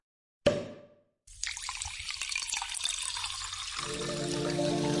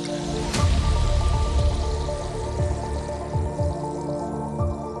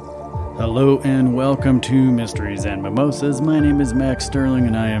Hello and welcome to Mysteries and Mimosas. My name is Max Sterling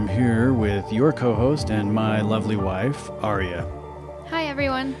and I am here with your co-host and my lovely wife, Aria. Hi,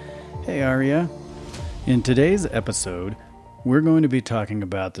 everyone. Hey, Aria. In today's episode, we're going to be talking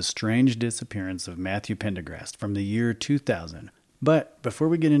about the strange disappearance of Matthew Pendergrast from the year 2000. But before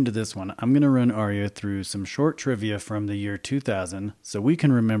we get into this one, I'm going to run Aria through some short trivia from the year 2000 so we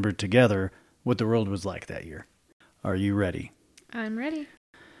can remember together what the world was like that year. Are you ready? I'm ready.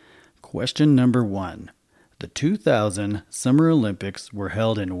 Question number 1. The 2000 Summer Olympics were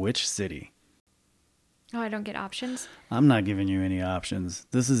held in which city? Oh, I don't get options? I'm not giving you any options.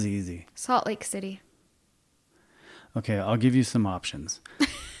 This is easy. Salt Lake City. Okay, I'll give you some options.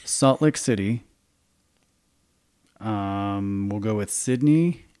 Salt Lake City. We'll go with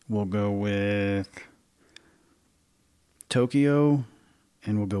Sydney. We'll go with Tokyo.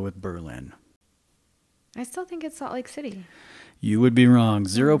 And we'll go with Berlin. I still think it's Salt Lake City. You would be wrong.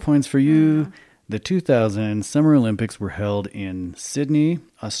 0 points for you. The 2000 Summer Olympics were held in Sydney,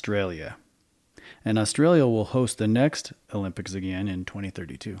 Australia. And Australia will host the next Olympics again in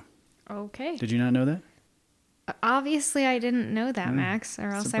 2032. Okay. Did you not know that? Obviously, I didn't know that, Max,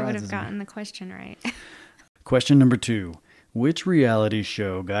 or else I would have Surprises gotten the question right. Question number 2. Which reality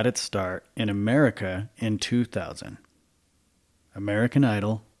show got its start in America in 2000? American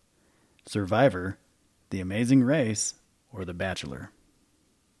Idol, Survivor, The Amazing Race, or The Bachelor?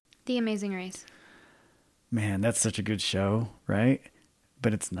 The Amazing Race. Man, that's such a good show, right?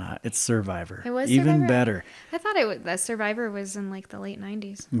 But it's not. It's Survivor. It was Even Survivor? better. I thought that Survivor was in like the late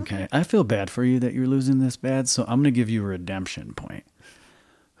 90s. Okay. I feel bad for you that you're losing this bad, so I'm going to give you a redemption point.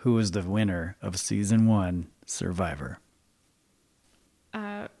 Who is the winner of Season 1, Survivor?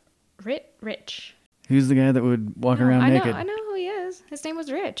 Rich. Who's the guy that would walk around naked? I know who he is. His name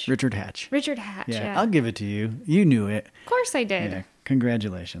was Rich. Richard Hatch. Richard Hatch, yeah. I'll give it to you. You knew it. Of course I did. Yeah,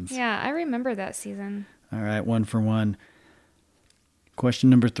 congratulations. Yeah, I remember that season. All right, 1 for 1. Question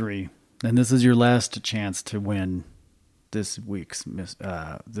number 3. And this is your last chance to win this week's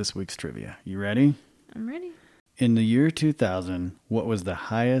trivia. You ready? I'm ready. In the year 2000, what was the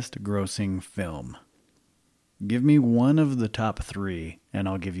highest grossing film? Give me one of the top 3 and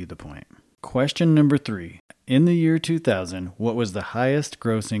I'll give you the point. Question number 3. In the year 2000, what was the highest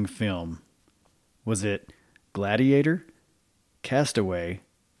grossing film? Was it Gladiator, Castaway,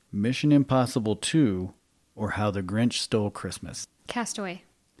 Mission Impossible 2, or How the Grinch Stole Christmas? Castaway.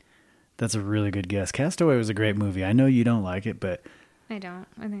 That's a really good guess. Castaway was a great movie. I know you don't like it, but I don't.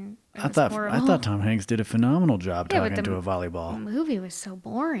 I think I thought Tom Hanks did a phenomenal job talking but to a the volleyball. movie was so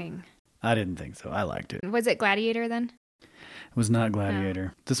boring. I didn't think so. I liked it. Was it Gladiator then? It was not Gladiator.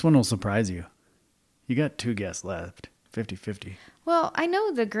 No. This one will surprise you. You got 2 guesses left. 50-50. Well, I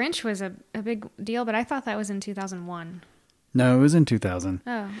know The Grinch was a big deal, but I thought that was in 2001. No, it was in 2000.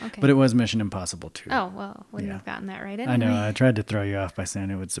 Oh, okay. But it was Mission Impossible 2. Oh, well, wouldn't have gotten that right anyway. I know. I tried to throw you off by saying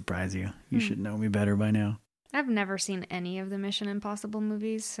it would surprise you. You should know me better by now. I've never seen any of the Mission Impossible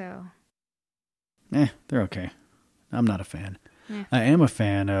movies, so... They're okay. I'm not a fan. Yeah. I am a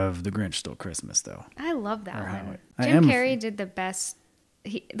fan of The Grinch Stole Christmas, though. I love that one. Jim Carrey did the best.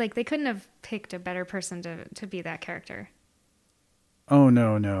 They couldn't have picked a better person to be that character. Oh,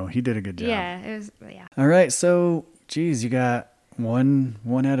 no. He did a good job. Yeah. All right, so... Geez, you got one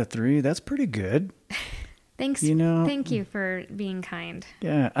out of 3. That's pretty good. Thanks. Thank you for being kind.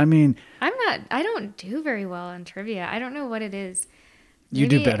 Yeah, I mean... I don't do very well in trivia. I don't know what it is. You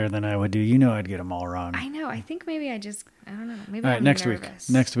do better than I would do. You know I'd get them all wrong. I know. I think maybe I don't know. Maybe all right, I'm next nervous.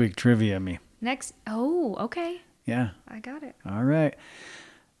 week. Next week, trivia me. Oh, okay. Yeah. I got it. All right.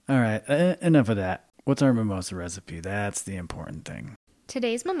 Enough of that. What's our mimosa recipe? That's the important thing.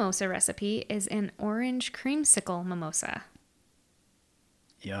 Today's mimosa recipe is an orange creamsicle mimosa.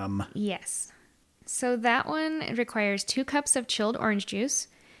 Yum. Yes. So that one requires 2 cups of chilled orange juice,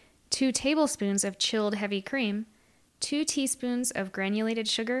 2 tablespoons of chilled heavy cream, 2 teaspoons of granulated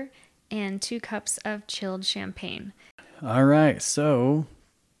sugar, and 2 cups of chilled champagne. All right. So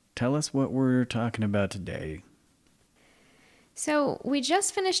tell us what we're talking about today. So we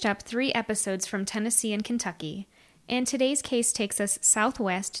just finished up 3 episodes from Tennessee and Kentucky. And today's case takes us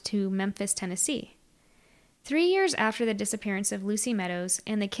southwest to Memphis, Tennessee. 3 years after the disappearance of Lucy Meadows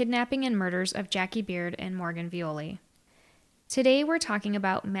and the kidnapping and murders of Jackie Beard and Morgan Violi. Today we're talking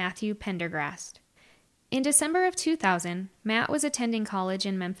about Matthew Pendergrast. In December of 2000, Matt was attending college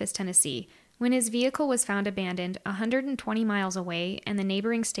in Memphis, Tennessee, when his vehicle was found abandoned 120 miles away in the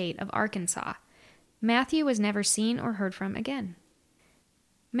neighboring state of Arkansas. Matthew was never seen or heard from again.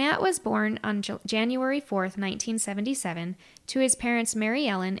 Matt was born on January 4th, 1977, to his parents Mary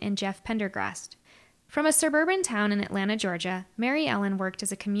Ellen and Jeff Pendergrast. From a suburban town in Atlanta, Georgia, Mary Ellen worked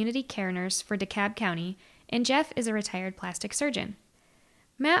as a community care nurse for DeKalb County, and Jeff is a retired plastic surgeon.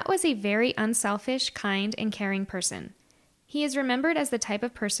 Matt was a very unselfish, kind, and caring person. He is remembered as the type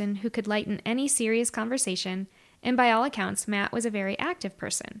of person who could lighten any serious conversation, and by all accounts, Matt was a very active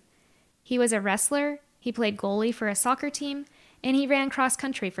person. He was a wrestler, he played goalie for a soccer team, and he ran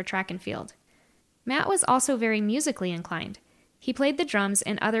cross-country for track and field. Matt was also very musically inclined. He played the drums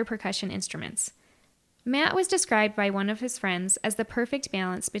and other percussion instruments. Matt was described by one of his friends as the perfect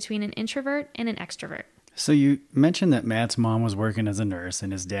balance between an introvert and an extrovert. So you mentioned that Matt's mom was working as a nurse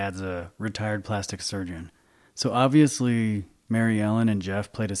and his dad's a retired plastic surgeon. So obviously, Mary Ellen and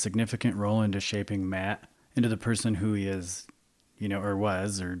Jeff played a significant role into shaping Matt into the person who he is, or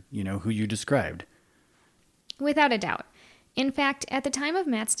was, or, who you described. Without a doubt. In fact, at the time of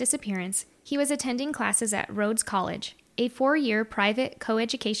Matt's disappearance, he was attending classes at Rhodes College, a 4-year private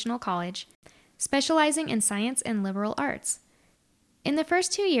coeducational college specializing in science and liberal arts. In the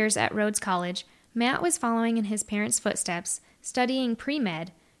first 2 years at Rhodes College, Matt was following in his parents' footsteps, studying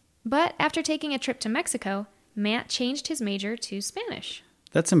pre-med, but after taking a trip to Mexico, Matt changed his major to Spanish.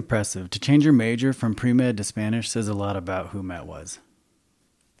 That's impressive. To change your major from pre-med to Spanish says a lot about who Matt was.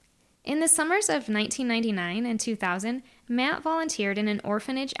 In the summers of 1999 and 2000, Matt volunteered in an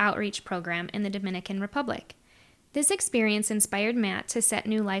orphanage outreach program in the Dominican Republic. This experience inspired Matt to set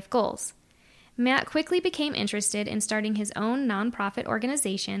new life goals. Matt quickly became interested in starting his own nonprofit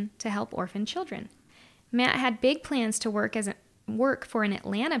organization to help orphan children. Matt had big plans to work for an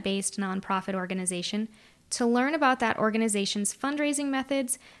Atlanta-based nonprofit organization to learn about that organization's fundraising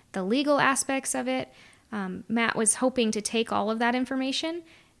methods, the legal aspects of it. Matt was hoping to take all of that information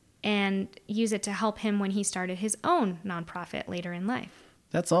and use it to help him when he started his own nonprofit later in life.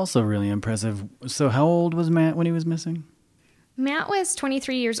 That's also really impressive. So how old was Matt when he was missing? Matt was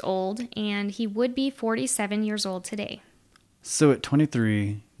 23 years old, and he would be 47 years old today. So at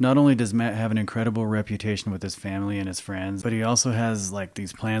 23, not only does Matt have an incredible reputation with his family and his friends, but he also has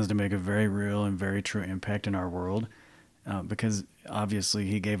these plans to make a very real and very true impact in our world, because obviously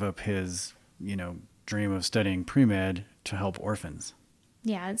he gave up his, dream of studying pre-med to help orphans.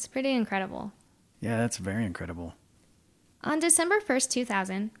 Yeah, it's pretty incredible. Yeah, that's very incredible. On December 1st,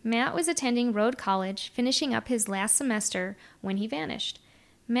 2000, Matt was attending Rhodes College, finishing up his last semester when he vanished.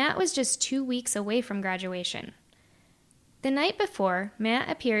 Matt was just 2 weeks away from graduation. The night before, Matt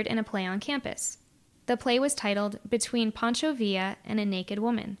appeared in a play on campus. The play was titled Between Pancho Villa and a Naked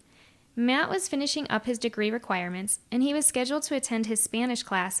Woman. Matt was finishing up his degree requirements, and he was scheduled to attend his Spanish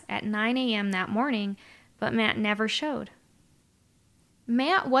class at 9 a.m. that morning, but Matt never showed.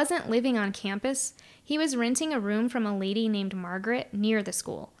 Matt wasn't living on campus. He was renting a room from a lady named Margaret near the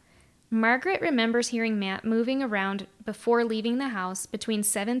school. Margaret remembers hearing Matt moving around before leaving the house between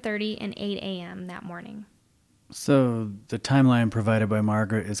 7:30 and 8 a.m. that morning. So the timeline provided by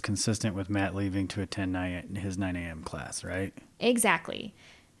Margaret is consistent with Matt leaving to attend his 9 a.m. class, right? Exactly.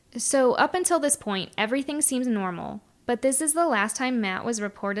 So up until this point, everything seems normal, but this is the last time Matt was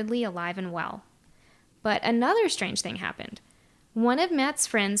reportedly alive and well. But another strange thing happened. One of Matt's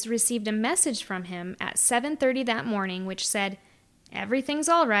friends received a message from him at 7:30 that morning which said, "Everything's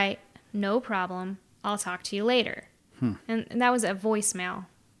all right, no problem, I'll talk to you later." And that was a voicemail.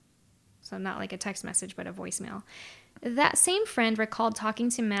 So not like a text message, but a voicemail. That same friend recalled talking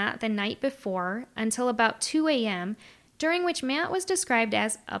to Matt the night before until about 2 a.m., during which Matt was described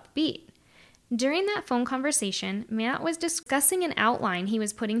as upbeat. During that phone conversation, Matt was discussing an outline he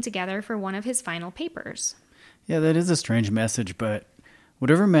was putting together for one of his final papers. Yeah, that is a strange message, but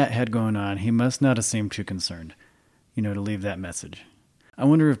whatever Matt had going on, he must not have seemed too concerned, to leave that message. I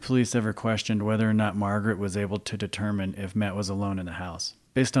wonder if police ever questioned whether or not Margaret was able to determine if Matt was alone in the house,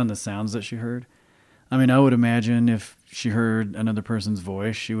 based on the sounds that she heard. I mean, I would imagine if she heard another person's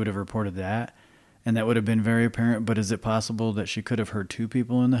voice, she would have reported that, and that would have been very apparent, but is it possible that she could have heard two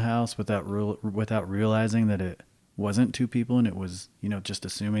people in the house without realizing that it wasn't two people and it was, just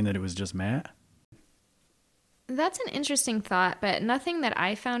assuming that it was just Matt? That's an interesting thought, but nothing that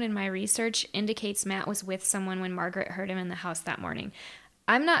I found in my research indicates Matt was with someone when Margaret heard him in the house that morning.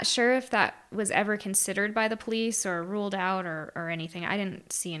 I'm not sure if that was ever considered by the police or ruled out or anything. I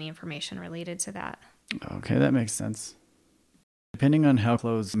didn't see any information related to that. Okay, that makes sense. Depending on how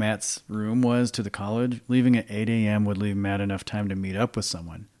close Matt's room was to the college, leaving at 8 a.m. would leave Matt enough time to meet up with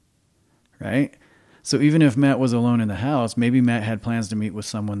someone, right? So even if Matt was alone in the house, maybe Matt had plans to meet with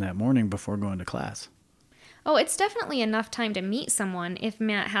someone that morning before going to class. Oh, it's definitely enough time to meet someone if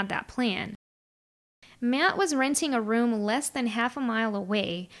Matt had that plan. Matt was renting a room less than half a mile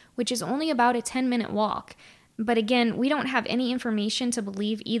away, which is only about a 10-minute walk, But again, we don't have any information to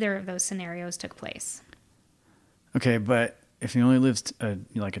believe either of those scenarios took place. Okay, but if he only lives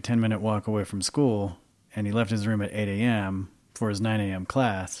like a 10-minute walk away from school and he left his room at 8 a.m. for his 9 a.m.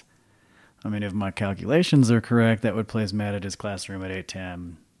 class, I mean, if my calculations are correct, that would place Matt at his classroom at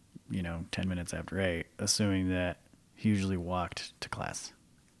 8:10, 10 minutes after 8, assuming that he usually walked to class.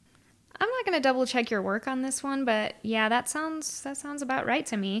 I'm not going to double check your work on this one, but yeah, that sounds about right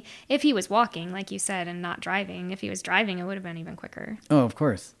to me. If he was walking, like you said, and not driving. If he was driving, it would have been even quicker. Oh, of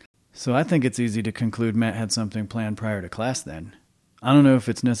course. So I think it's easy to conclude Matt had something planned prior to class then. I don't know if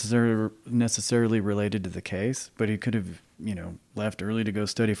it's necessarily related to the case, but he could have, left early to go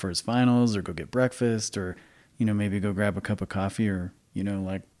study for his finals or go get breakfast or, maybe go grab a cup of coffee or,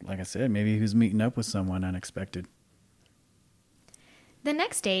 like I said, maybe he was meeting up with someone unexpected. The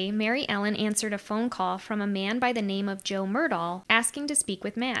next day, Mary Ellen answered a phone call from a man by the name of Joe Murdahl asking to speak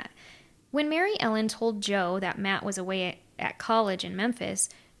with Matt. When Mary Ellen told Joe that Matt was away at college in Memphis,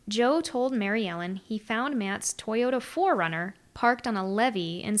 Joe told Mary Ellen he found Matt's Toyota 4Runner parked on a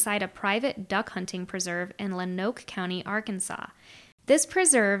levee inside a private duck hunting preserve in Lonoke County, Arkansas. This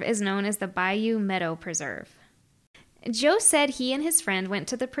preserve is known as the Bayou Meto Preserve. Joe said he and his friend went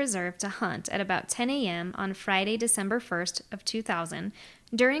to the preserve to hunt at about 10 a.m. on Friday, December 1st of 2000,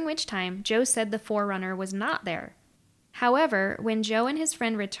 during which time Joe said the 4Runner was not there. However, when Joe and his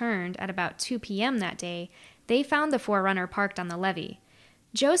friend returned at about 2 p.m. that day, they found the 4Runner parked on the levee.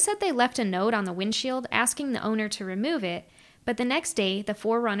 Joe said they left a note on the windshield asking the owner to remove it, but the next day the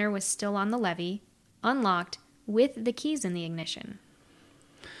 4Runner was still on the levee, unlocked, with the keys in the ignition.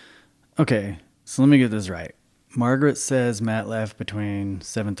 Okay, so let me get this right. Margaret says Matt left between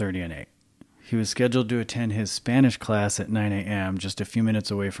 7:30 and 8. He was scheduled to attend his Spanish class at 9 a.m., just a few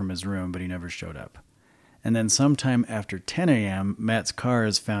minutes away from his room, but he never showed up. And then sometime after 10 a.m., Matt's car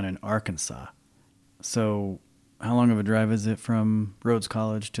is found in Arkansas. So how long of a drive is it from Rhodes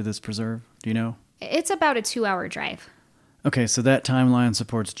College to this preserve? Do you know? It's about a 2-hour drive. Okay, so that timeline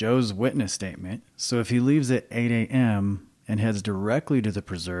supports Joe's witness statement. So if he leaves at 8 a.m. and heads directly to the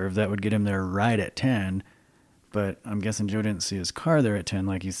preserve, that would get him there right at 10. But I'm guessing Joe didn't see his car there at 10,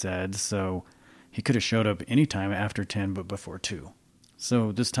 like you said, so he could have showed up any time after 10 but before 2.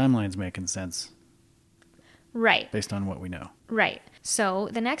 So this timeline's making sense. Right. Based on what we know. Right. So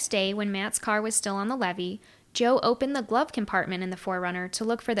the next day, when Matt's car was still on the levee, Joe opened the glove compartment in the 4Runner to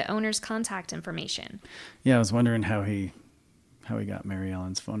look for the owner's contact information. Yeah, I was wondering how he got Mary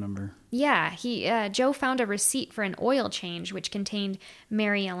Ellen's phone number. Yeah, Joe found a receipt for an oil change which contained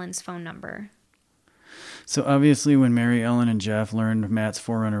Mary Ellen's phone number. So obviously when Mary Ellen and Jeff learned Matt's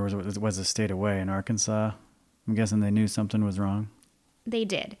 4Runner was a state away in Arkansas, I'm guessing they knew something was wrong? They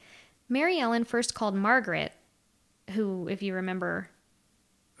did. Mary Ellen first called Margaret, who, if you remember...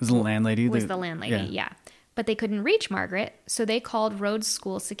 Was the landlady? Was the landlady, yeah. But they couldn't reach Margaret, so they called Rhodes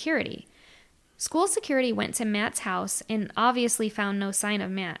School Security. School security went to Matt's house and obviously found no sign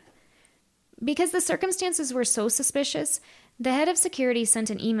of Matt. Because the circumstances were so suspicious, the head of security sent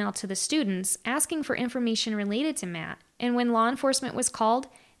an email to the students asking for information related to Matt, and when law enforcement was called,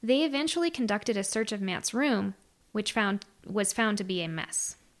 they eventually conducted a search of Matt's room, which was found to be a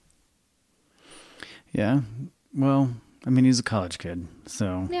mess. Yeah, well, I mean, he's a college kid,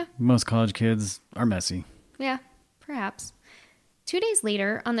 so most college kids are messy. Yeah, perhaps. 2 days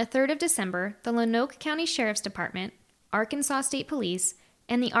later, on the 3rd of December, the Lonoke County Sheriff's Department, Arkansas State Police,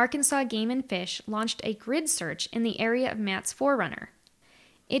 and the Arkansas Game and Fish launched a grid search in the area of Matt's 4Runner.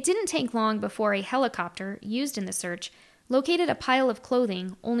 It didn't take long before a helicopter, used in the search, located a pile of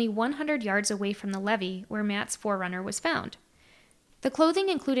clothing only 100 yards away from the levee where Matt's 4Runner was found. The clothing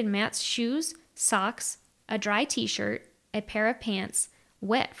included Matt's shoes, socks, a dry t-shirt, a pair of pants,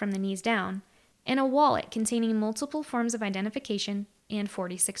 wet from the knees down, and a wallet containing multiple forms of identification and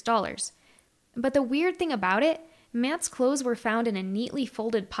 $46. But the weird thing about it, Matt's clothes were found in a neatly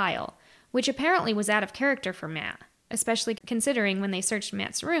folded pile, which apparently was out of character for Matt, especially considering when they searched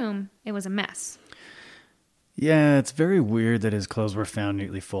Matt's room, it was a mess. Yeah, it's very weird that his clothes were found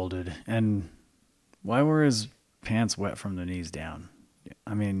neatly folded. And why were his pants wet from the knees down?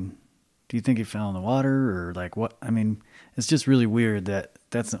 I mean, do you think he fell in the water or like what? I mean, it's just really weird that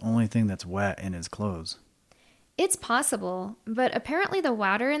that's the only thing that's wet in his clothes. It's possible, but apparently the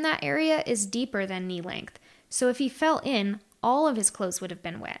water in that area is deeper than knee length. So if he fell in, all of his clothes would have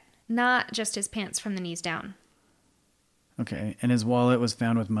been wet, not just his pants from the knees down. Okay, and his wallet was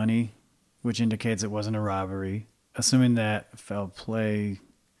found with money, which indicates it wasn't a robbery. Assuming that foul play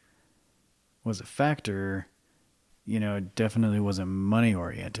was a factor, it definitely wasn't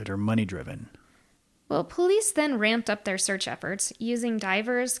money-oriented or money-driven. Well, police then ramped up their search efforts, using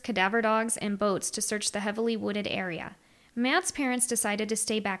divers, cadaver dogs, and boats to search the heavily wooded area. Matt's parents decided to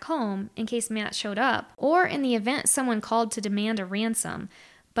stay back home in case Matt showed up, or in the event someone called to demand a ransom,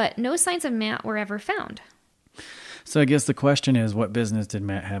 but no signs of Matt were ever found. So I guess the question is, what business did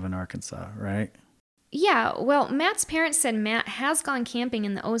Matt have in Arkansas, right? Yeah, well, Matt's parents said Matt has gone camping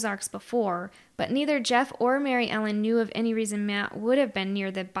in the Ozarks before, but neither Jeff or Mary Ellen knew of any reason Matt would have been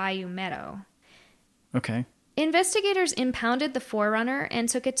near the Bayou Meto. Okay. Investigators impounded the 4Runner and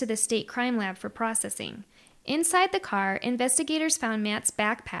took it to the state crime lab for processing. Inside the car, investigators found Matt's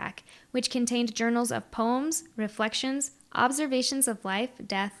backpack, which contained journals of poems, reflections, observations of life,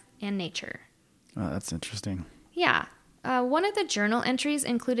 death, and nature. Oh, that's interesting. Yeah. One of the journal entries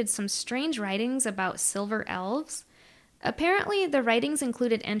included some strange writings about silver elves. Apparently, the writings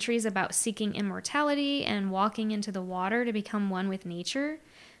included entries about seeking immortality and walking into the water to become one with nature.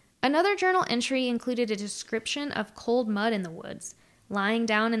 Another journal entry included a description of cold mud in the woods, lying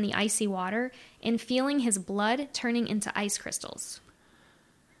down in the icy water, and feeling his blood turning into ice crystals.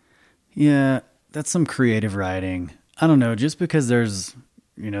 Yeah, that's some creative writing. I don't know, just because there's,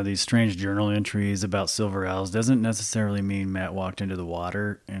 these strange journal entries about silver elves doesn't necessarily mean Matt walked into the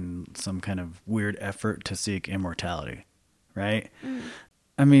water in some kind of weird effort to seek immortality, right? Mm.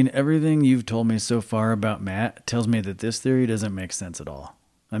 I mean, everything you've told me so far about Matt tells me that this theory doesn't make sense at all.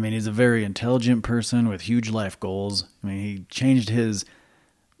 I mean, he's a very intelligent person with huge life goals. I mean, he changed his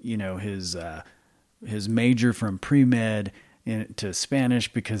major from pre-med to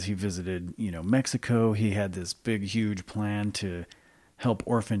Spanish because he visited, Mexico. He had this big, huge plan to help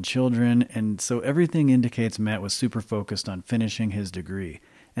orphan children. And so everything indicates Matt was super focused on finishing his degree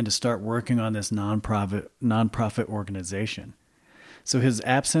and to start working on this nonprofit organization. So his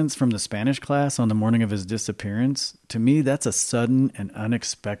absence from the Spanish class on the morning of his disappearance, to me, that's a sudden and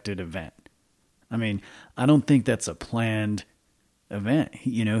unexpected event. I mean, I don't think that's a planned event.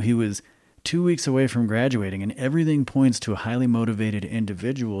 He was 2 weeks away from graduating, and everything points to a highly motivated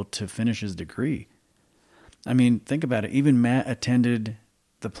individual to finish his degree. I mean, think about it. Even Matt attended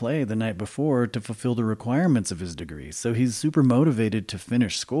the play the night before to fulfill the requirements of his degree. So he's super motivated to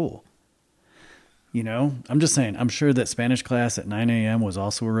finish school. I'm just saying, I'm sure that Spanish class at 9 a.m. was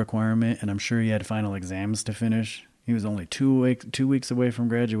also a requirement, and I'm sure he had final exams to finish. He was only 2 weeks away from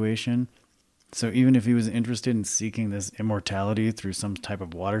graduation. So even if he was interested in seeking this immortality through some type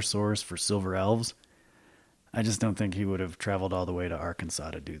of water source for silver elves, I just don't think he would have traveled all the way to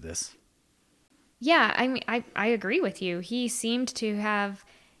Arkansas to do this. Yeah, I mean, I agree with you. He seemed to have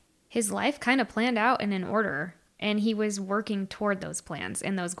his life kind of planned out and in order. And he was working toward those plans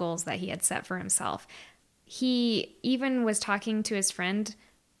and those goals that he had set for himself. He even was talking to his friend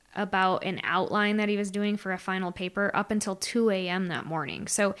about an outline that he was doing for a final paper up until 2 a.m. that morning.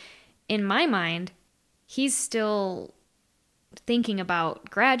 So in my mind, he's still thinking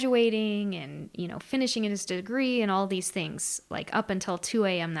about graduating and, finishing his degree and all these things, like up until 2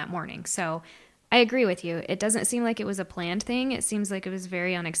 a.m. that morning. So I agree with you. It doesn't seem like it was a planned thing. It seems like it was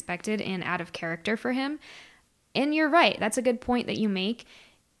very unexpected and out of character for him. And you're right. That's a good point that you make.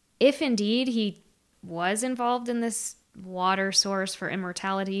 If indeed he was involved in this water source for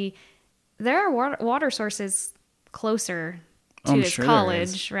immortality, there are water sources closer to his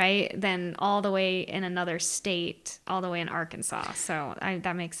college, right, than all the way in another state, all the way in Arkansas. So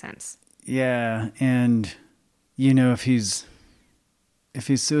that makes sense. Yeah, and if he's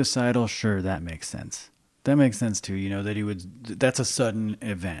suicidal, sure, that makes sense. That makes sense too. That's a sudden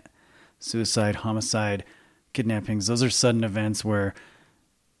event. Suicide, homicide, kidnappings, those are sudden events where,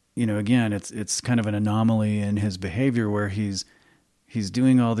 again, it's kind of an anomaly in his behavior where he's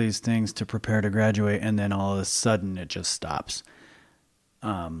doing all these things to prepare to graduate, and then all of a sudden it just stops.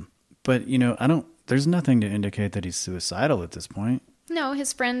 But there's nothing to indicate that he's suicidal at this point. No,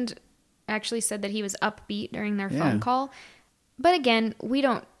 his friend actually said that he was upbeat during their phone call. But again, we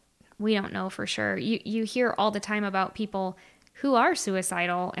don't know for sure. You hear all the time about people who are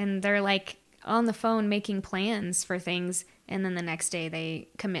suicidal, and they're like on the phone making plans for things, and then the next day they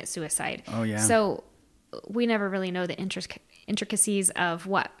commit suicide. Oh, yeah. So we never really know the intricacies of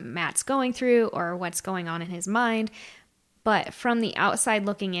what Matt's going through or what's going on in his mind. But from the outside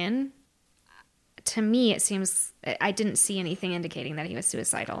looking in, to me, it seems I didn't see anything indicating that he was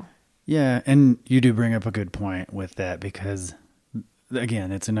suicidal. Yeah, and you do bring up a good point with that because,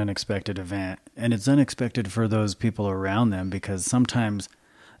 again, it's an unexpected event. And it's unexpected for those people around them because sometimes,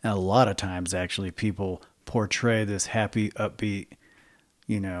 a lot of times actually, people portray this happy, upbeat,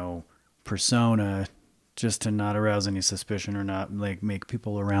 persona just to not arouse any suspicion or not make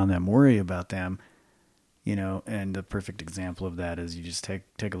people around them worry about them. And the perfect example of that is you just take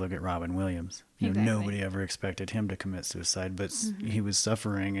a look at Robin Williams. Exactly. Nobody ever expected him to commit suicide, but he was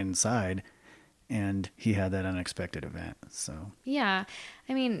suffering inside, and he had that unexpected event. So yeah,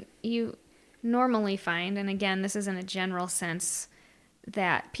 I mean, you normally find, and again, this is in a general sense,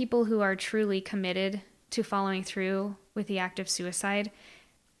 that people who are truly committed to following through with the act of suicide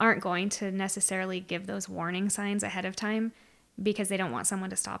aren't going to necessarily give those warning signs ahead of time, because they don't want someone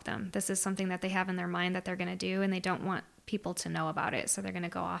to stop them. This is something that they have in their mind that they're going to do, and they don't want people to know about it. So they're going to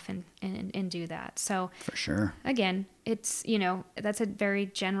go off and do that. So for sure, again, it's, that's a very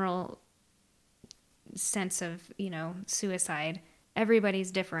general sense of, suicide.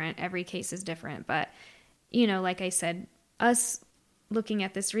 Everybody's different. Every case is different. But, like I said, us looking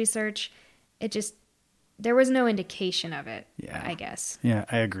at this research, there was no indication of it, I guess. Yeah,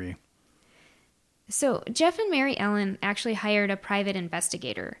 I agree. So Jeff and Mary Ellen actually hired a private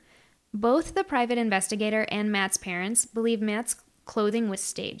investigator. Both the private investigator and Matt's parents believe Matt's clothing was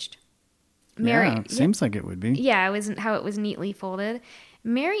staged. Seems like it would be. Yeah, it wasn't how it was neatly folded.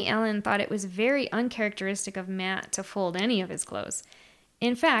 Mary Ellen thought it was very uncharacteristic of Matt to fold any of his clothes.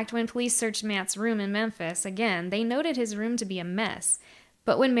 In fact, when police searched Matt's room in Memphis, again, they noted his room to be a mess.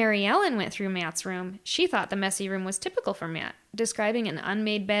 But when Mary Ellen went through Matt's room, she thought the messy room was typical for Matt, describing an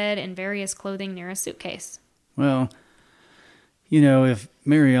unmade bed and various clothing near a suitcase. Well, if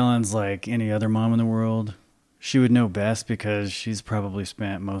Mary Ellen's like any other mom in the world, she would know best, because she's probably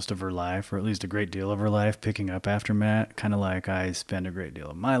spent most of her life, or at least a great deal of her life, picking up after Matt, kind of like I spend a great deal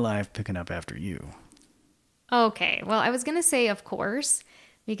of my life picking up after you. Okay, well, I was going to say, of course,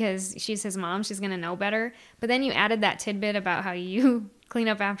 because she's his mom, she's going to know better. But then you added that tidbit about how you clean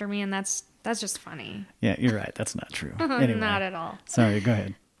up after me, and that's just funny. Yeah, you're right. That's not true. Anyway, not at all. Sorry, go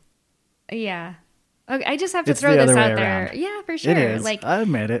ahead. Yeah. Okay, I just have to It's throw the this other way out there. around. Yeah, for sure. It is. I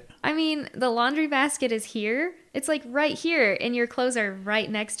admit it. I mean, the laundry basket is here. It's like right here, and your clothes are right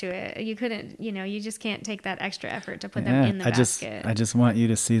next to it. You couldn't, you just can't take that extra effort to put them in the basket. I just want you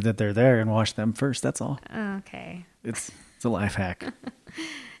to see that they're there and wash them first. That's all. Okay. It's a life hack.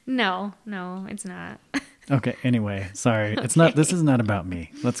 No, it's not. Okay. Anyway, sorry. It's not. This is not about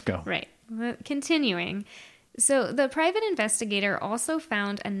me. Let's go. Right. Continuing. So the private investigator also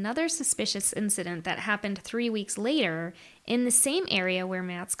found another suspicious incident that happened 3 weeks later in the same area where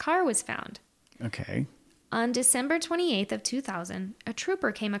Matt's car was found. Okay. On December 28th of 2000, a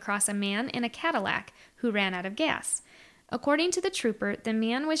trooper came across a man in a Cadillac who ran out of gas. According to the trooper, the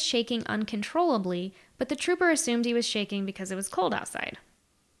man was shaking uncontrollably, but the trooper assumed he was shaking because it was cold outside.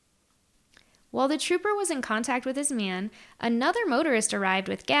 While the trooper was in contact with this man, another motorist arrived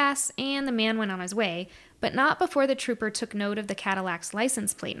with gas, and the man went on his way, but not before the trooper took note of the Cadillac's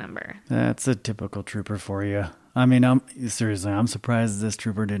license plate number. That's a typical trooper for you. I mean, I'm surprised this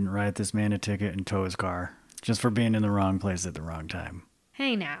trooper didn't write this man a ticket and tow his car, just for being in the wrong place at the wrong time.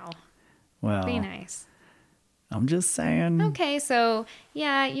 Hey now. Well, be nice. I'm just saying. Okay, so,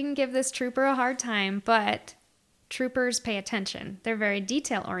 yeah, you can give this trooper a hard time, but troopers pay attention. They're very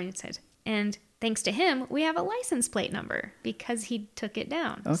detail-oriented. And thanks to him, we have a license plate number because he took it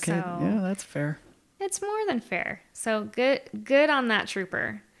down. Okay, yeah, that's fair. It's more than fair. So good on that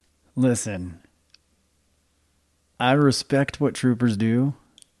trooper. Listen, I respect what troopers do.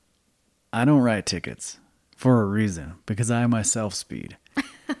 I don't write tickets for a reason, because I myself speed.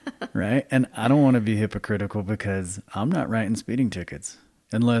 Right? And I don't want to be hypocritical, because I'm not writing speeding tickets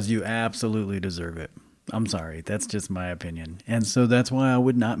unless you absolutely deserve it. I'm sorry. That's just my opinion. And so that's why I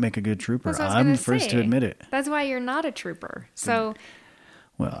would not make a good trooper. I'm the first to admit it. That's why you're not a trooper. So,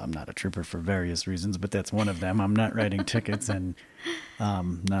 well, I'm not a trooper for various reasons, but that's one of them. I'm not writing tickets, and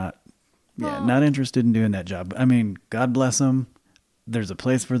not interested in doing that job. I mean, God bless them. There's a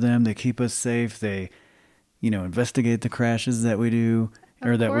place for them. They keep us safe. They, investigate the crashes that we do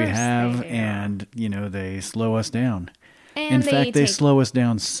or that we have, and, they slow us down. And in fact, they slow us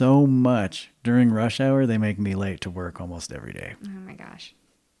down so much during rush hour, they make me late to work almost every day. Oh my gosh.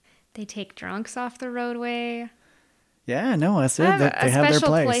 They take drunks off the roadway. Yeah, no, I said that they have their place. I have a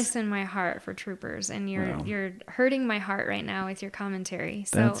special place in my heart for troopers, and you're hurting my heart right now with your commentary.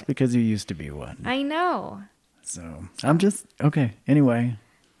 So that's because you used to be one. I know. So I'm just okay. Anyway,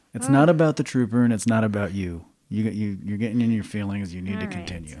 it's not about the trooper, and it's not about you. You're getting in your feelings. You need to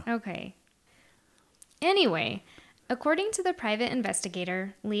continue. Okay. Anyway, according to the private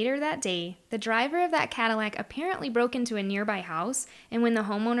investigator, later that day, the driver of that Cadillac apparently broke into a nearby house, and when the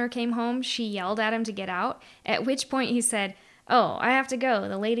homeowner came home, she yelled at him to get out, at which point he said, "Oh, I have to go.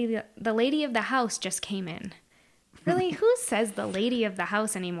 The lady of the house just came in." Really? Who says the lady of the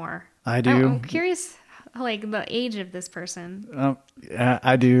house anymore? I do. I'm curious like the age of this person.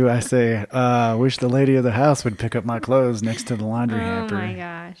 I do. I say, wish the lady of the house would pick up my clothes next to the laundry hamper. Oh my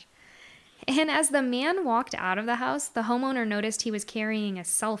gosh. And as the man walked out of the house, the homeowner noticed he was carrying a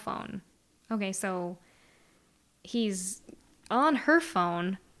cell phone. Okay, so he's on her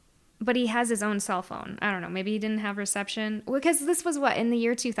phone, but he has his own cell phone. I don't know. Maybe he didn't have reception. Because this was what, in the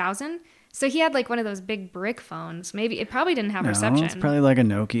year 2000? So he had like one of those big brick phones. Maybe it probably didn't have reception. It's probably like a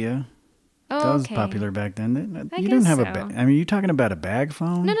Nokia. Oh, that was okay. popular back then. I You don't guess have so. I mean, you talking about a bag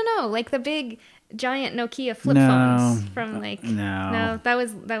phone? No. Like the big giant Nokia flip No. phones from like... No. No, that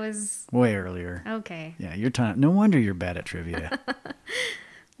was... Way earlier. Okay. Yeah, no wonder you're bad at trivia.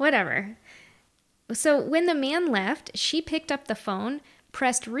 Whatever. So when the man left, she picked up the phone,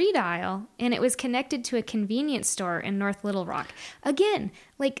 pressed redial, and it was connected to a convenience store in North Little Rock. Again,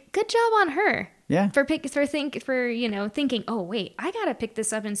 like, good job on her. Yeah. Thinking, oh wait, I gotta pick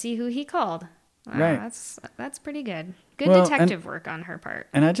this up and see who he called. Wow, Right. That's pretty good. Good Well, detective work on her part.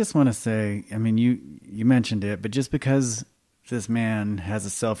 And I just want to say, I mean, you mentioned it, but just because this man has a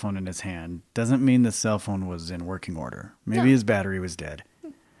cell phone in his hand doesn't mean the cell phone was in working order. Maybe No. his battery was dead.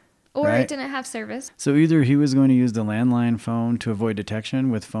 Or right? it didn't have service. So either he was going to use the landline phone to avoid detection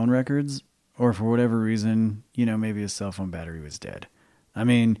with phone records, or for whatever reason, maybe his cell phone battery was dead. I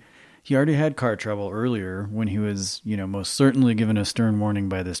mean, he already had car trouble earlier when he was, most certainly given a stern warning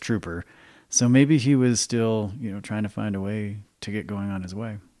by this trooper. So maybe he was still, trying to find a way to get going on his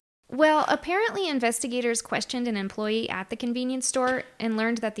way. Well, apparently investigators questioned an employee at the convenience store and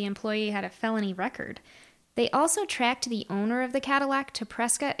learned that the employee had a felony record. They also tracked the owner of the Cadillac to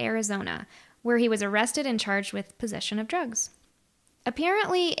Prescott, Arizona, where he was arrested and charged with possession of drugs.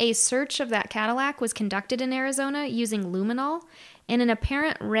 Apparently, a search of that Cadillac was conducted in Arizona using luminol, and an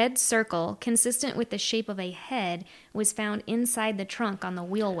apparent red circle consistent with the shape of a head was found inside the trunk on the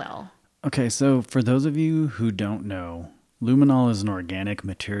wheel well. Okay, so for those of you who don't know, luminol is an organic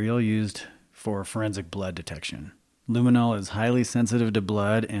material used for forensic blood detection. Luminol is highly sensitive to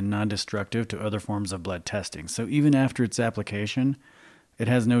blood and non-destructive to other forms of blood testing. So even after its application, it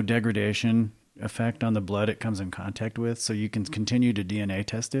has no degradation effect on the blood it comes in contact with, so you can continue to DNA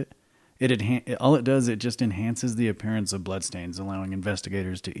test it. All it does, it just enhances the appearance of bloodstains, allowing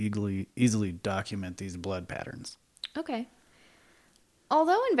investigators to easily document these blood patterns. Okay.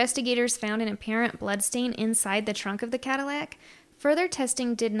 Although investigators found an apparent bloodstain inside the trunk of the Cadillac, further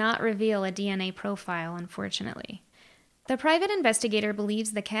testing did not reveal a DNA profile, unfortunately. The private investigator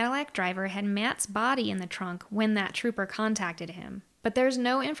believes the Cadillac driver had Matt's body in the trunk when that trooper contacted him, but there's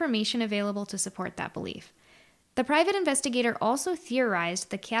no information available to support that belief. The private investigator also theorized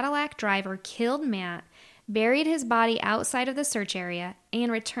the Cadillac driver killed Matt, buried his body outside of the search area,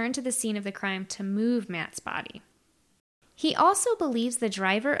 and returned to the scene of the crime to move Matt's body. He also believes the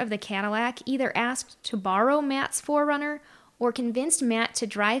driver of the Cadillac either asked to borrow Matt's 4Runner or convinced Matt to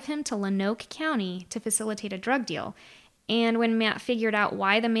drive him to Lonoke County to facilitate a drug deal. And when Matt figured out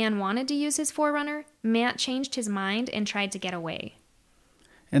why the man wanted to use his 4Runner, Matt changed his mind and tried to get away.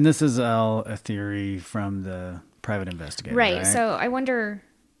 And this is all a theory from the private investigator, right? So I wonder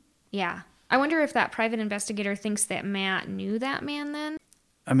if that private investigator thinks that Matt knew that man then.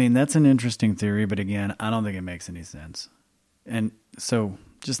 I mean, that's an interesting theory, but again, I don't think it makes any sense. And so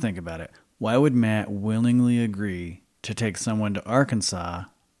just think about it. Why would Matt willingly agree to take someone to Arkansas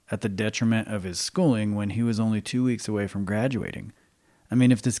at the detriment of his schooling when he was only 2 weeks away from graduating? I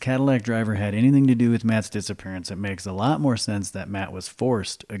mean, if this Cadillac driver had anything to do with Matt's disappearance, it makes a lot more sense that Matt was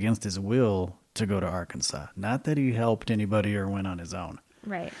forced against his will to go to Arkansas. Not that he helped anybody or went on his own.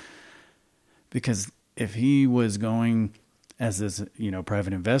 Right. Because if he was going, as this,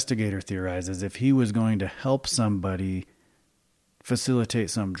 private investigator theorizes, if he was going to help somebody facilitate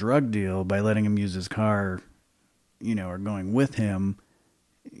some drug deal by letting him use his car, or going with him,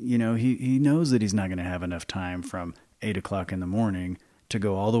 he knows that he's not going to have enough time from 8 o'clock in the morning to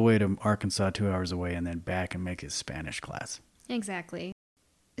go all the way to Arkansas 2 hours away and then back and make his Spanish class. Exactly.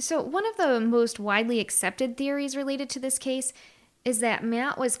 So one of the most widely accepted theories related to this case is that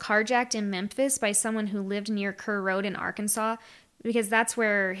Matt was carjacked in Memphis by someone who lived near Kerr Road in Arkansas, because that's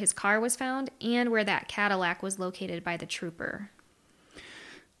where his car was found and where that Cadillac was located by the trooper.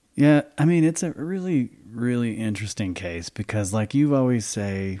 Yeah, I mean, it's a really, really interesting case because, like you always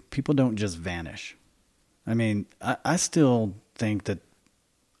say, people don't just vanish. I mean, I still think that,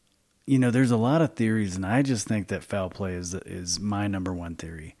 there's a lot of theories, and I just think that foul play is my number one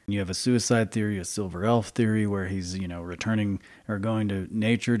theory. You have a suicide theory, a silver elf theory, where he's, returning or going to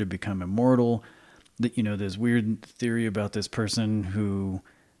nature to become immortal. This weird theory about this person who,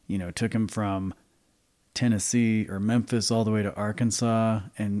 took him from Tennessee or Memphis all the way to Arkansas,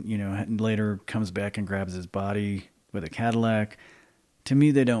 and, later comes back and grabs his body with a Cadillac. To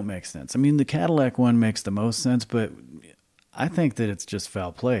me, they don't make sense. I mean, the Cadillac one makes the most sense, but I think that it's just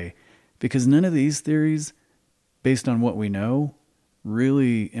foul play, because none of these theories, based on what we know,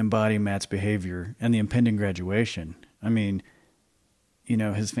 really embody Matt's behavior and the impending graduation. I mean,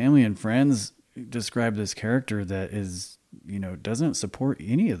 his family and friends describe this character that is, doesn't support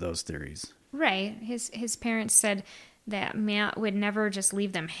any of those theories. Right. His parents said that Matt would never just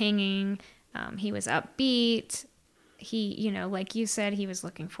leave them hanging. He was upbeat. He, like you said, he was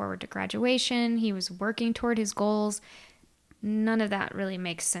looking forward to graduation. He was working toward his goals. None of that really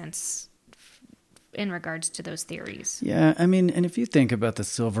makes sense in regards to those theories. Yeah, I mean, and if you think about the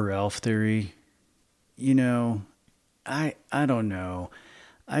silver elf theory, I don't know.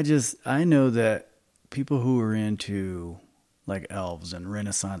 I know that people who are into like elves and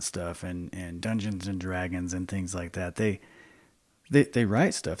Renaissance stuff and Dungeons and Dragons and things like that, they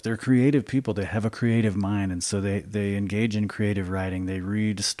write stuff. They're creative people. They have a creative mind, and so they engage in creative writing. They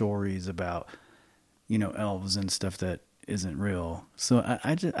read stories about, elves and stuff that isn't real. So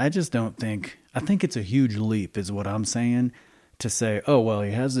I just don't think, I think it's a huge leap is what I'm saying, to say, oh, well,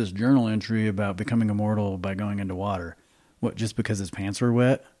 he has this journal entry about becoming immortal by going into water. What, just because his pants were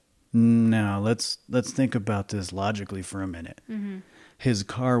wet? No, let's think about this logically for a minute. Mm-hmm. His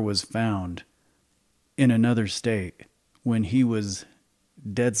car was found in another state when he was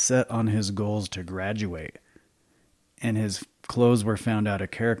dead set on his goals to graduate, and his clothes were found out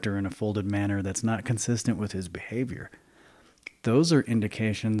of character in a folded manner that's not consistent with his behavior. Those are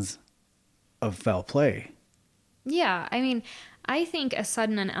indications of foul play. Yeah, I mean, I think a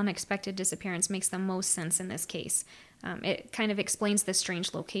sudden and unexpected disappearance makes the most sense in this case. It kind of explains the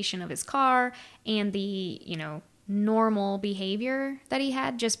strange location of his car and the, normal behavior that he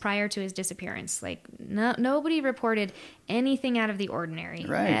had just prior to his disappearance. Like, nobody reported anything out of the ordinary.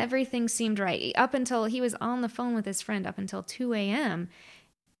 Right. Everything seemed right up until he was on the phone with his friend up until 2 a.m.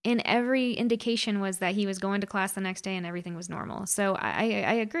 And every indication was that he was going to class the next day and everything was normal. So I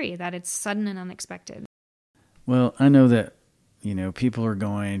agree that it's sudden and unexpected. Well, I know that, people are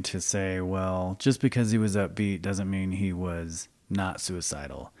going to say, well, just because he was upbeat doesn't mean he was not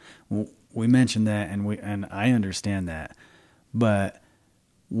suicidal. We mentioned that, and I understand that. But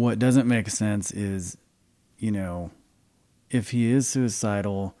what doesn't make sense is, if he is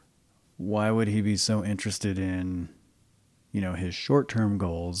suicidal, why would he be so interested in, his short-term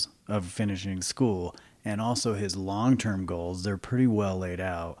goals of finishing school and also his long-term goals? They're pretty well laid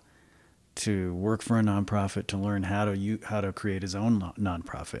out. To work for a nonprofit, to learn how to create his own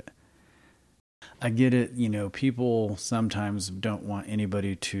nonprofit. I get it, people sometimes don't want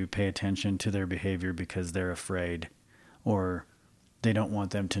anybody to pay attention to their behavior because they're afraid, or they don't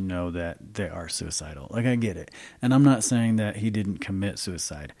want them to know that they are suicidal. Like, I get it. And I'm not saying that he didn't commit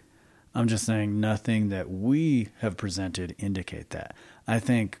suicide. I'm just saying nothing that we have presented indicate that. I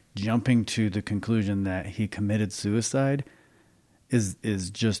think jumping to the conclusion that he committed suicide is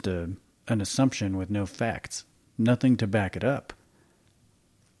just an assumption with no facts, nothing to back it up.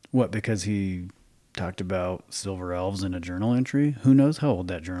 What, because he talked about silver elves in a journal entry? Who knows how old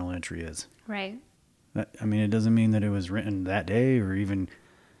that journal entry is? Right. It doesn't mean that it was written that day or even,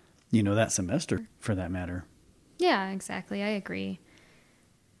 that semester for that matter. Yeah, exactly. I agree.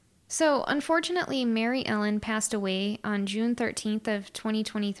 So, unfortunately, Mary Ellen passed away on June 13th of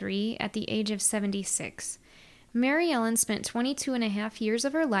 2023 at the age of 76. Mary Ellen spent 22 and a half years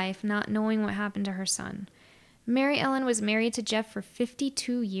of her life not knowing what happened to her son. Mary Ellen was married to Jeff for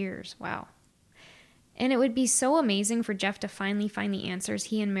 52 years. Wow. And it would be so amazing for Jeff to finally find the answers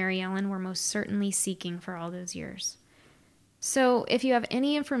he and Mary Ellen were most certainly seeking for all those years. So, if you have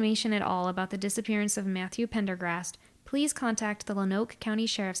any information at all about the disappearance of Matthew Pendergrast, please contact the Lonoke County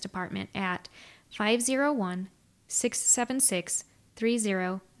Sheriff's Department at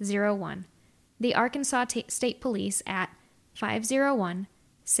 501-676-3001. The Arkansas State Police at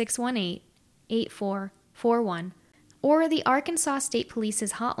 501-618-8441, or the Arkansas State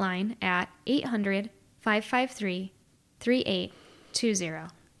Police's hotline at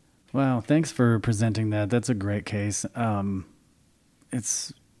 800-553-3820. Wow, thanks for presenting that. That's a great case.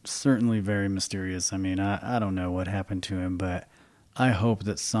 It's certainly very mysterious. I don't know what happened to him, but I hope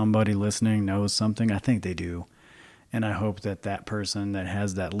that somebody listening knows something. I think they do. And I hope that that person that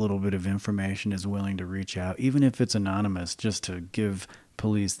has that little bit of information is willing to reach out, even if it's anonymous, just to give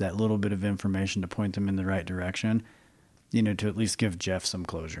police that little bit of information to point them in the right direction, to at least give Jeff some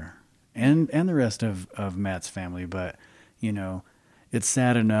closure and the rest of Matt's family. But, it's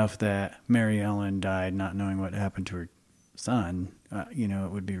sad enough that Mary Ellen died not knowing what happened to her son. It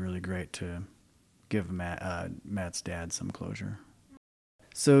would be really great to give Matt's dad some closure.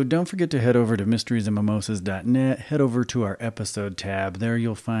 So don't forget to head over to mysteriesandmimosas.net. Head over to our episode tab. There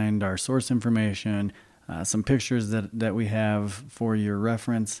you'll find our source information, some pictures that we have for your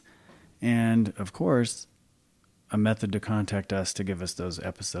reference, and, of course, a method to contact us to give us those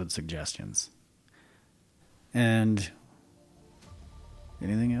episode suggestions. And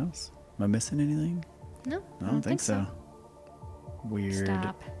anything else? Am I missing anything? No, I don't think so. Weird.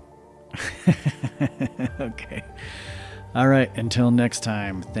 Stop. Okay. All right. Until next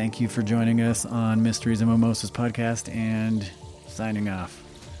time, thank you for joining us on Mysteries and Mimosas podcast and signing off.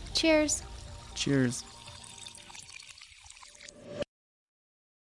 Cheers. Cheers.